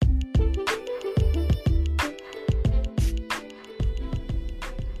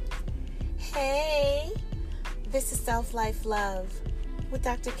This is Self Life Love with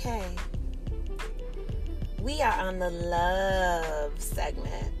Dr. K. We are on the love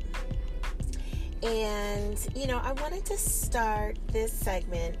segment. And, I wanted to start this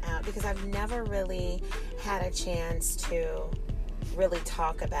segment out because I've never really had a chance to really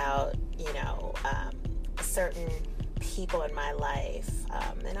talk about, certain people in my life.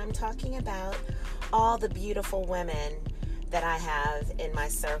 And I'm talking about all the beautiful women that I have in my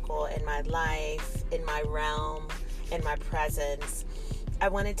circle, in my life, in my realm, in my presence. I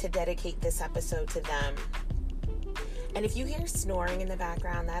wanted to dedicate this episode to them. And if you hear snoring in the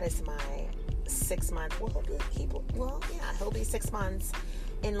background, that is my 6 month. He'll be 6 months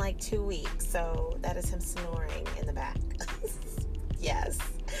in like 2 weeks. So that is him snoring in the back. Yes,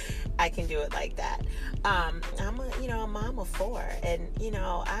 I can do it like that. I'm a mom of 4, and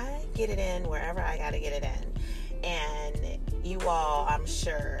I get it in wherever I got to get it in. And you all, I'm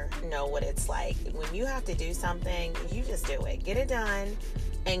sure, know what it's like. When you have to do something, you just do it. Get it done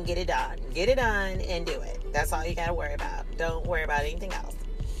and get it done. Get it done and do it. That's all you got to worry about. Don't worry about anything else.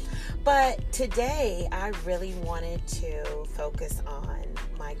 But today, I really wanted to focus on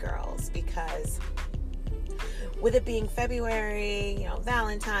my girls because with it being February,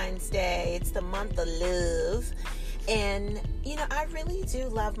 Valentine's Day, it's the month of love. And, I really do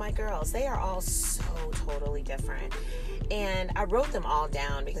love my girls. They are all so totally different. And I wrote them all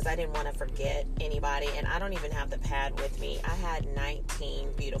down because I didn't want to forget anybody. And I don't even have the pad with me. I had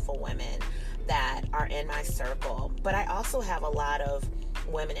 19 beautiful women that are in my circle. But I also have a lot of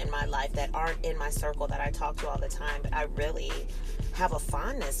women in my life that aren't in my circle that I talk to all the time. But I really have a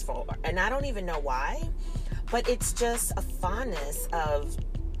fondness for. And I don't even know why. But it's just a fondness of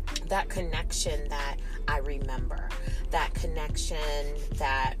that connection that I remember, that connection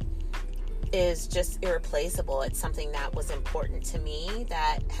that is just irreplaceable. It's something that was important to me,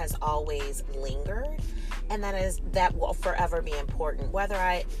 that has always lingered, and that will forever be important. Whether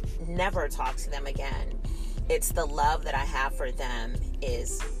I never talk to them again, it's the love that I have for them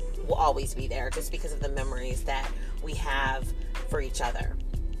will always be there, just because of the memories that we have for each other.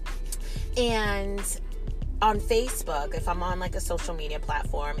 And on Facebook, if I'm on like a social media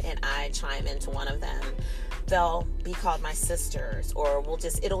platform and I chime into one of them, they'll be called my sisters, or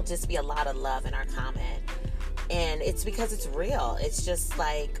it'll just be a lot of love in our comment. And it's because it's real. It's just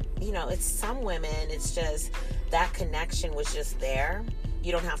like, it's some women, it's just that connection was just there.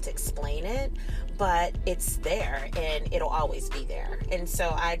 You don't have to explain it, but it's there and it'll always be there. And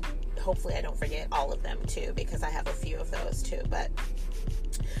so hopefully I don't forget all of them too, because I have a few of those too. But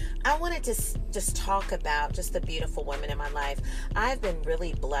I wanted to just talk about just the beautiful women in my life. I've been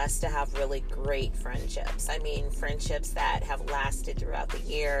really blessed to have really great friendships. I mean, friendships that have lasted throughout the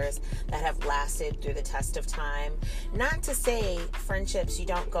years, that have lasted through the test of time. Not to say friendships, you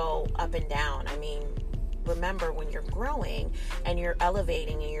don't go up and down. I mean, remember, when you're growing and you're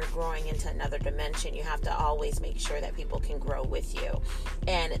elevating and you're growing into another dimension, you have to always make sure that people can grow with you.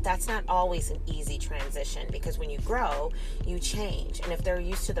 And that's not always an easy transition, because when you grow, you change. And if they're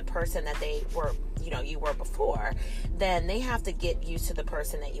used to the person that they were, you were before, then they have to get used to the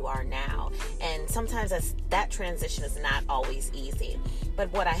person that you are now. And sometimes that transition is not always easy.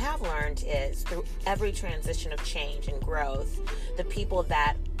 But what I have learned is through every transition of change and growth, the people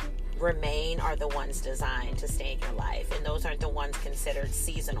that remain are the ones designed to stay in your life, and those aren't the ones considered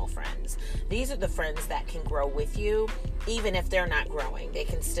seasonal friends. These are the friends that can grow with you even if they're not growing. They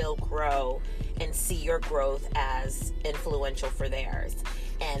can still grow and see your growth as influential for theirs,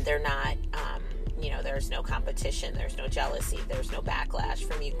 and they're not there's no competition, there's no jealousy, there's no backlash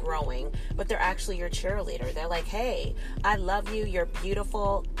from you growing, but they're actually your cheerleader. They're like, hey, I love you, you're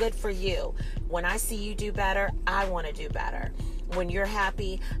beautiful, good for you. When I see you do better, I want to do better. When you're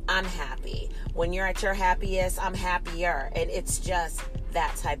happy, I'm happy. When you're at your happiest, I'm happier. And it's just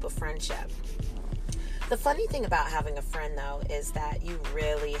that type of friendship. The funny thing about having a friend, though, is that you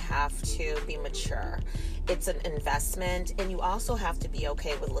really have to be mature. It's an investment, and you also have to be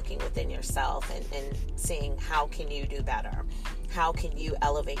okay with looking within yourself and seeing how can you do better. How can you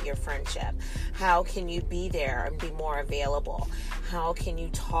elevate your friendship? How can you be there and be more available? How can you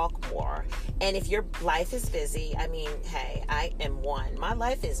talk more? And if your life is busy, I mean, hey, I am one. My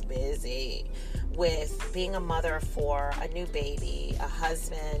life is busy with being a mother of 4, a new baby, a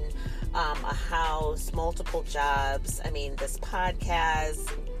husband, a house, multiple jobs. I mean, this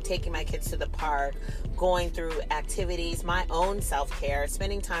podcast, taking my kids to the park, going through activities, my own self-care,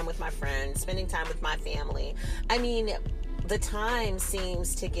 spending time with my friends, spending time with my family. I mean, the time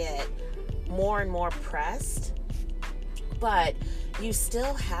seems to get more and more pressed, but you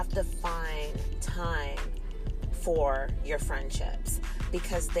still have to find time for your friendships,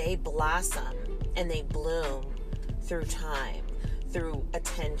 because they blossom and they bloom through time, through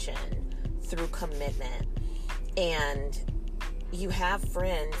attention, through commitment. And you have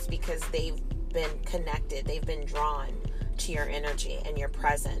friends because they've been connected, they've been drawn to your energy and your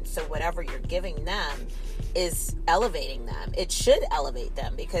presence. So whatever you're giving them is elevating them. It should elevate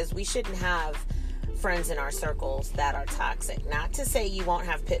them, because we shouldn't have friends in our circles that are toxic. Not to say you won't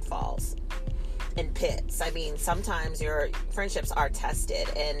have pitfalls and pits. I mean, sometimes your friendships are tested,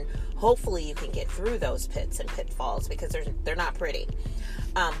 and hopefully you can get through those pits and pitfalls, because they're not pretty.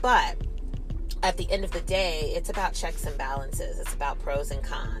 But at the end of the day, it's about checks and balances. It's about pros and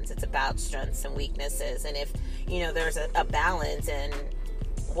cons. It's about strengths and weaknesses. And if, there's a balance, and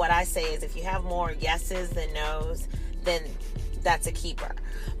what I say is, if you have more yeses than nos, then that's a keeper.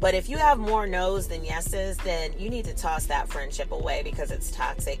 But if you have more no's than yeses, then you need to toss that friendship away, because it's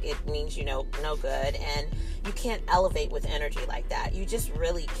toxic. It means no good, and you can't elevate with energy like that. You just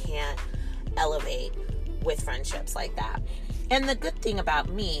really can't elevate with friendships like that. And the good thing about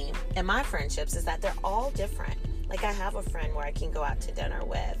me and my friendships is that they're all different. Like, I have a friend where I can go out to dinner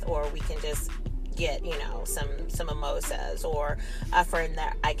with, or we can just get, some mimosas, or a friend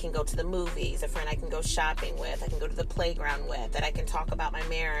that I can go to the movies, a friend I can go shopping with, I can go to the playground with, that I can talk about my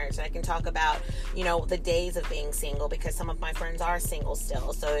marriage, that I can talk about, the days of being single, because some of my friends are single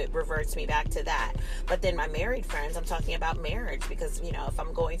still, so it reverts me back to that. But then my married friends, I'm talking about marriage, because, if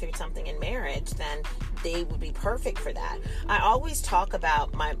I'm going through something in marriage, then they would be perfect for that. I always talk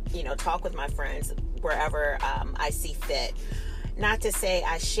about talk with my friends wherever I see fit. Not to say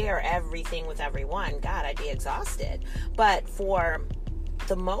I share everything with everyone. God, I'd be exhausted. But for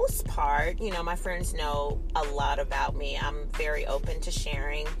the most part, my friends know a lot about me. I'm very open to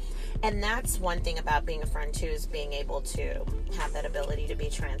sharing. And that's one thing about being a friend too, is being able to have that ability to be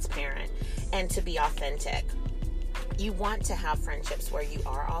transparent and to be authentic. You want to have friendships where you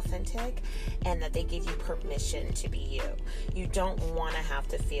are authentic and that they give you permission to be you. You don't want to have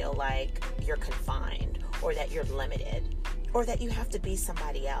to feel like you're confined, or that you're limited, or that you have to be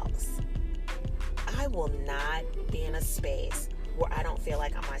somebody else. I will not be in a space where I don't feel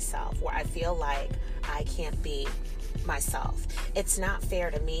like I'm myself, where I feel like I can't be myself. It's not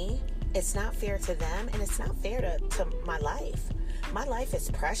fair to me, it's not fair to them, and it's not fair to my life. My life is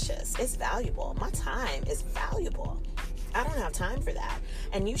precious, it's valuable. My time is valuable. I don't have time for that,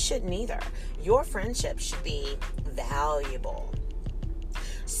 and you shouldn't either. Your friendship should be valuable.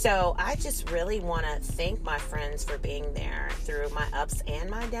 So I just really want to thank my friends for being there through my ups and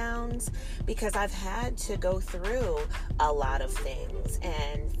my downs, because I've had to go through a lot of things,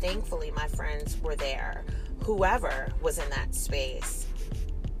 and thankfully my friends were there. Whoever was in that space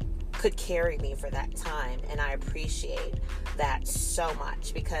could carry me for that time, and I appreciate that so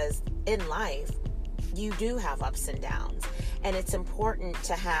much, because in life you do have ups and downs, and it's important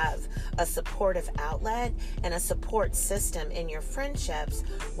to have a supportive outlet and a support system in your friendships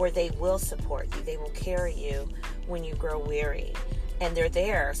where they will support you. They will carry you when you grow weary, and they're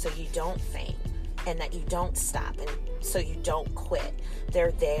there so you don't faint, and that you don't stop, and so you don't quit.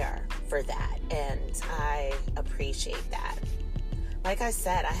 They're there for that, and I appreciate that. Like I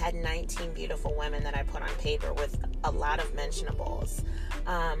said, I had 19 beautiful women that I put on paper with a lot of mentionables,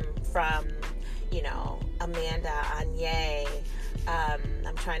 from Amanda, Anye,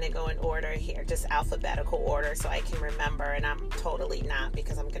 I'm trying to go in order here, just alphabetical order so I can remember, and I'm totally not,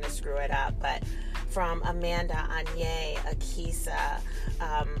 because I'm going to screw it up, but from Amanda, Anye, Akisa,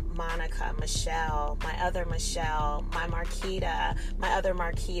 Monica, Michelle, my other Michelle, my Marquita, my other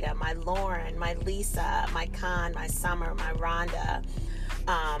Marquita, my Lauren, my Lisa, my Con, my Summer, my Rhonda,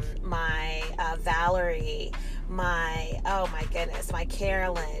 my Valerie, my, oh my goodness, my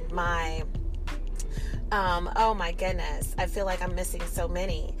Carolyn, my, oh my goodness, I feel like I'm missing so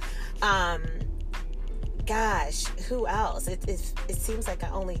many. Gosh, who else? It seems like I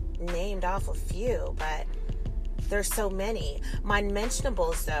only named off a few, but there's so many. My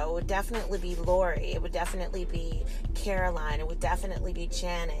mentionables, though, would definitely be Lori. It would definitely be Caroline. It would definitely be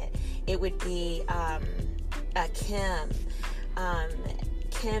Janet. It would be Kim,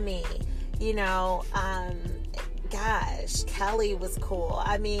 Kimmy, gosh, Kelly was cool.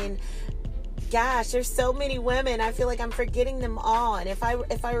 I mean, gosh, there's so many women. I feel like I'm forgetting them all. And if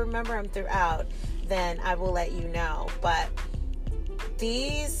I remember them throughout, then I will let you know. But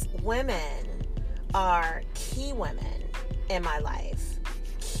these women are key women in my life.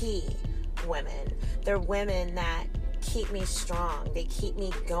 Key women. They're women that keep me strong. They keep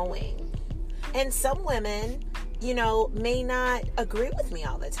me going. And some women, may not agree with me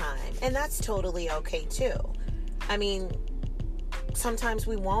all the time. And that's totally okay too. I mean, sometimes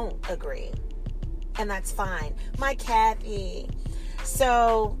we won't agree. And that's fine. My Kathy.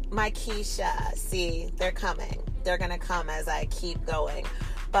 So, my Keisha. See, they're coming. They're going to come as I keep going.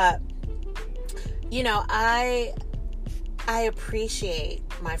 But, you know, I appreciate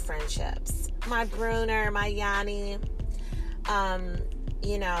my friendships. My Bruner, my Yanni.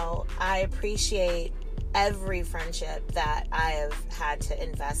 You know, I appreciate every friendship that I have had to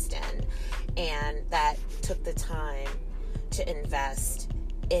invest in and that took the time to invest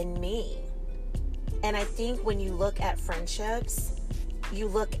in me. And I think when you look at friendships, you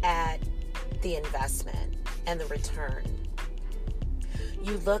look at the investment and the return.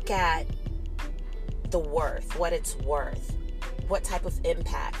 You look at the worth, what it's worth. What type of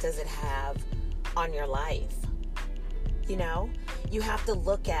impact does it have on your life? You know, you have to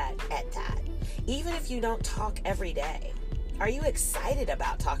look at that. Even if you don't talk every day, are you excited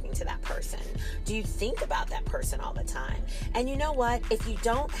about talking to that person? Do you think about that person all the time? And you know what? If you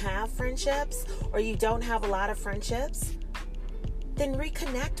don't have friendships or you don't have a lot of friendships, then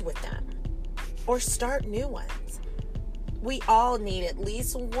reconnect with them or start new ones. We all need at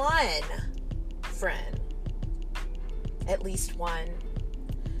least one friend. At least one.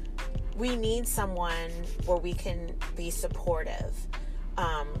 We need someone where we can be supportive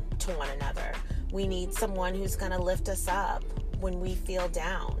to one another. We need someone who's going to lift us up when we feel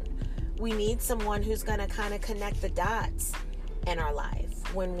down. We need someone who's going to kind of connect the dots in our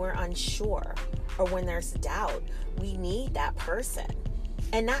life when we're unsure or when there's doubt. We need that person.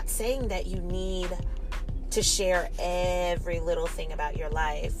 And not saying that you need to share every little thing about your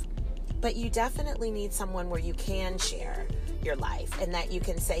life, but you definitely need someone where you can share your life and that you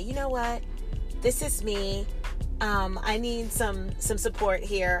can say, you know what, this is me. I need some support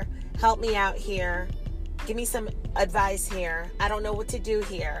here. Help me out here. Give me some advice here. I don't know what to do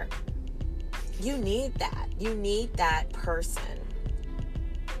here. You need that. You need that person.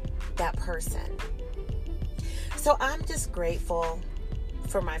 That person. So I'm just grateful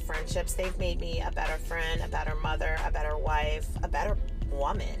for my friendships. They've made me a better friend, a better mother, a better wife, a better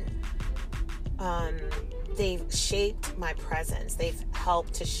woman. They've shaped my presence. They've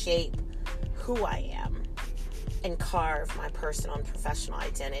helped to shape who I am and carve my personal and professional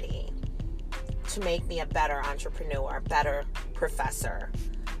identity to make me a better entrepreneur, a better professor.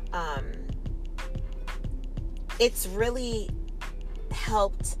 It's really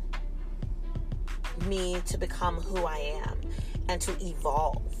helped me to become who I am and to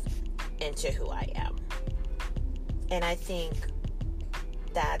evolve into who I am. And I think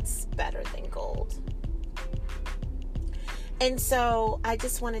that's better than gold. And so I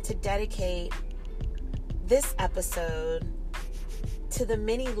just wanted to dedicate this episode to the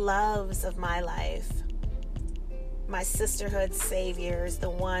many loves of my life. My sisterhood saviors, the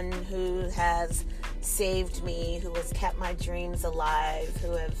one who has saved me, who has kept my dreams alive,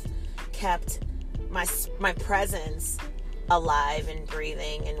 who have kept my presence alive and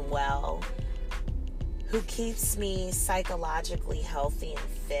breathing and well, who keeps me psychologically healthy and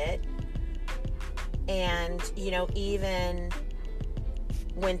fit. And, you know, even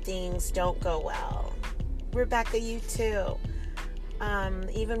when things don't go well, Rebecca, you too.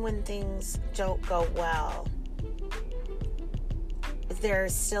 Even when things don't go well,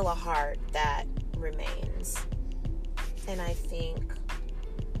 there's still a heart that remains. And I think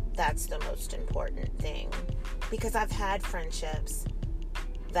that's the most important thing. Because I've had friendships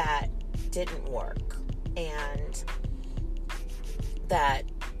that didn't work and that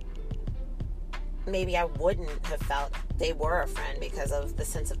maybe I wouldn't have felt they were a friend because of the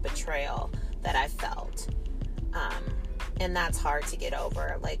sense of betrayal that I felt. And that's hard to get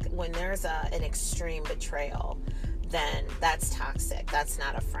over. Like when there's an extreme betrayal, then that's toxic. That's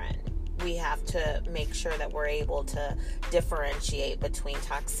not a friend. We have to make sure that we're able to differentiate between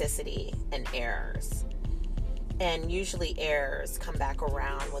toxicity and errors. And usually errors come back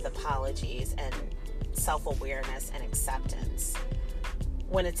around with apologies and self-awareness and acceptance.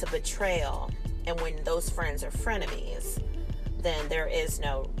 When it's a betrayal and when those friends are frenemies, then there is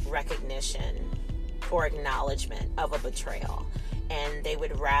no recognition or acknowledgement of a betrayal. And they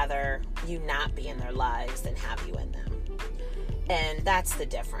would rather you not be in their lives than have you in them. And that's the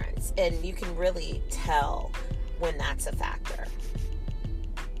difference. And you can really tell when that's a factor.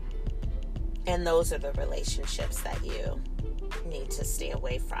 And those are the relationships that you need to stay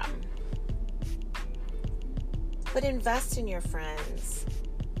away from. But invest in your friends.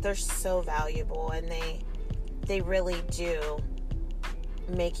 They're so valuable, and they really do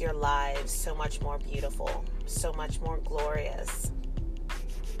make your lives so much more beautiful, so much more glorious,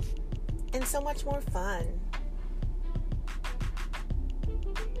 and so much more fun.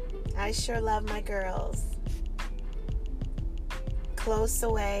 I sure love my girls. Close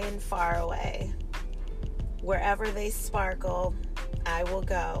away and far away. Wherever they sparkle, I will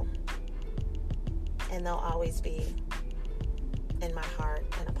go. and they'll always be in my heart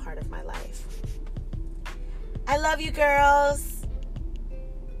and a part of my life. I love you, girls,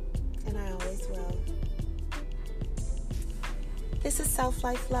 and I always will. This is Self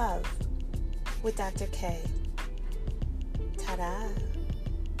Life Love with Dr. K. Ta-da.